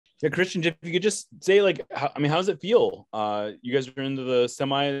Yeah, Christian, if you could just say, like, how does it feel? You guys are into the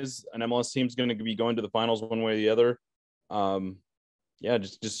semis. An MLS team's going to be going to the finals one way or the other. Yeah,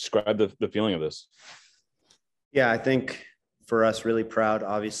 just describe the feeling of this. Yeah, I think for us, really proud,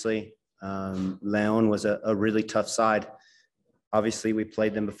 obviously. León was a really tough side. Obviously, we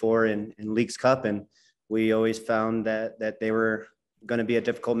played them before in Leagues Cup, and we always found that they were going to be a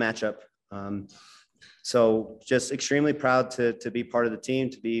difficult matchup. So just extremely proud to be part of the team,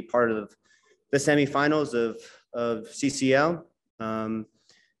 to be part of the semifinals of CCL.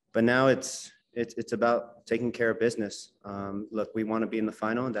 But now it's about taking care of business. Look, we want to be in the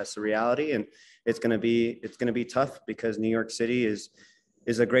final, and that's the reality. And it's going to be tough because New York City is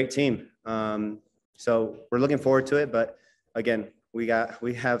a great team. So we're looking forward to it. But again, we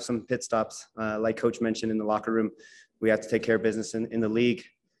have some pit stops, like Coach mentioned in the locker room. We have to take care of business in the league,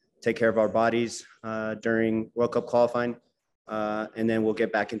 take care of our bodies during World Cup qualifying, and then we'll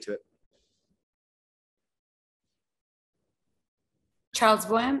get back into it. Charles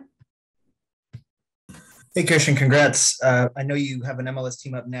Boehm. Hey, Christian, congrats. I know you have an MLS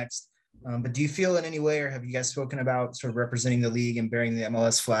team up next, but do you feel in any way, or have you guys spoken about sort of representing the league and bearing the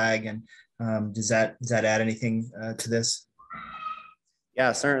MLS flag? And does that add anything to this?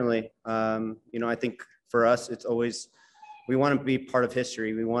 Yeah, certainly. I think for us, it's always, we want to be part of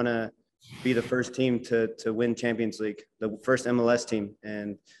history. We want to be the first team to win Champions League, the first MLS team.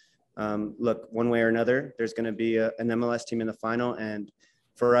 And look, one way or another, there's going to be an MLS team in the final. And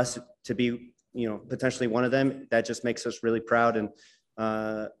for us to be, potentially one of them, that just makes us really proud. And,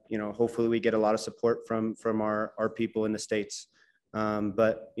 hopefully we get a lot of support from our people in the States.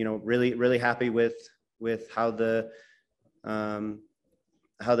 But, really, really happy with how the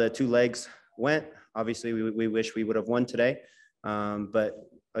two legs went. Obviously, we wish we would have won today. But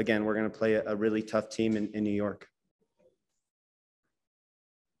again, we're going to play a really tough team in New York.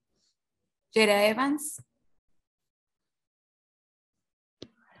 Jada Evans.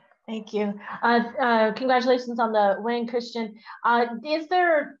 Thank you. Congratulations on the win, Christian. Is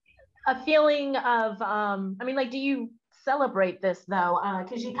there a feeling of, do you celebrate this though?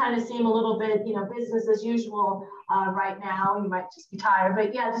 Because you kind of seem a little bit, business as usual right now. You might just be tired,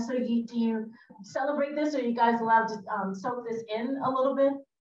 but yeah, just so do you celebrate this? Or are you guys allowed to soak this in a little bit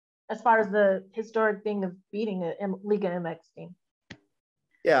as far as the historic thing of beating a Liga MX team?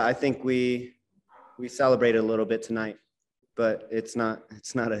 Yeah, I think we celebrated a little bit tonight, but it's not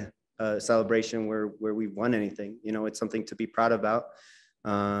a celebration where we won anything. It's something to be proud about.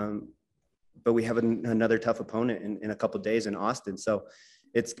 But we have another tough opponent in a couple of days in Austin, so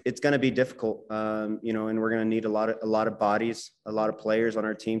it's going to be difficult. And we're going to need a lot of bodies, a lot of players on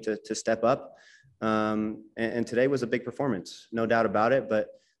our team to step up. And today was a big performance, no doubt about it. But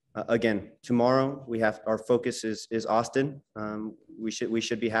again, tomorrow our focus is Austin. We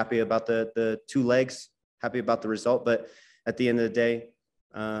should be happy about the two legs, happy about the result. But at the end of the day,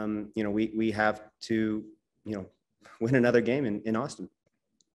 we have to, win another game in Austin.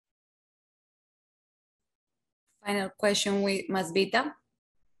 Final question with Masvita.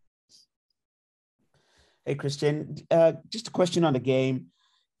 Hey, Christian, just a question on the game.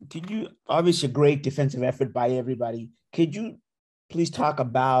 Obviously a great defensive effort by everybody. Could you please talk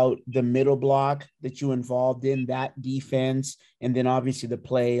about the middle block that you involved in that defense? And then obviously the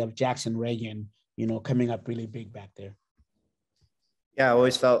play of Jackson Reagan, coming up really big back there. Yeah, I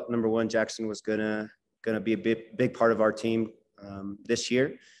always felt, number one, Jackson was gonna be a big part of our team this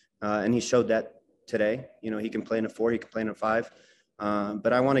year. And he showed that today. He can play in a 4, he can play in a 5.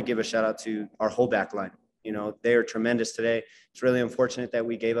 But I want to give a shout out to our whole back line. They are tremendous today. It's really unfortunate that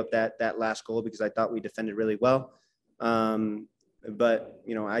we gave up that last goal because I thought we defended really well. But,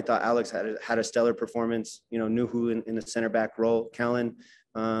 I thought Alex had a stellar performance, Nuhu in the center back role, Kellen,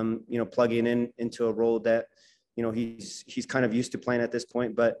 plugging into a role that, he's kind of used to playing at this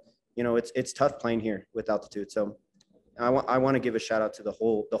point, but, it's tough playing here with altitude. So I want to give a shout out to the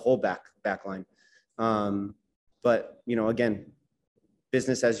whole back line. But, again,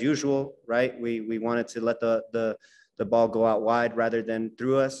 business as usual, right? We wanted to let the ball go out wide rather than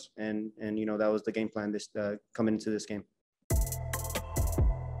through us. And that was the game plan coming into this game.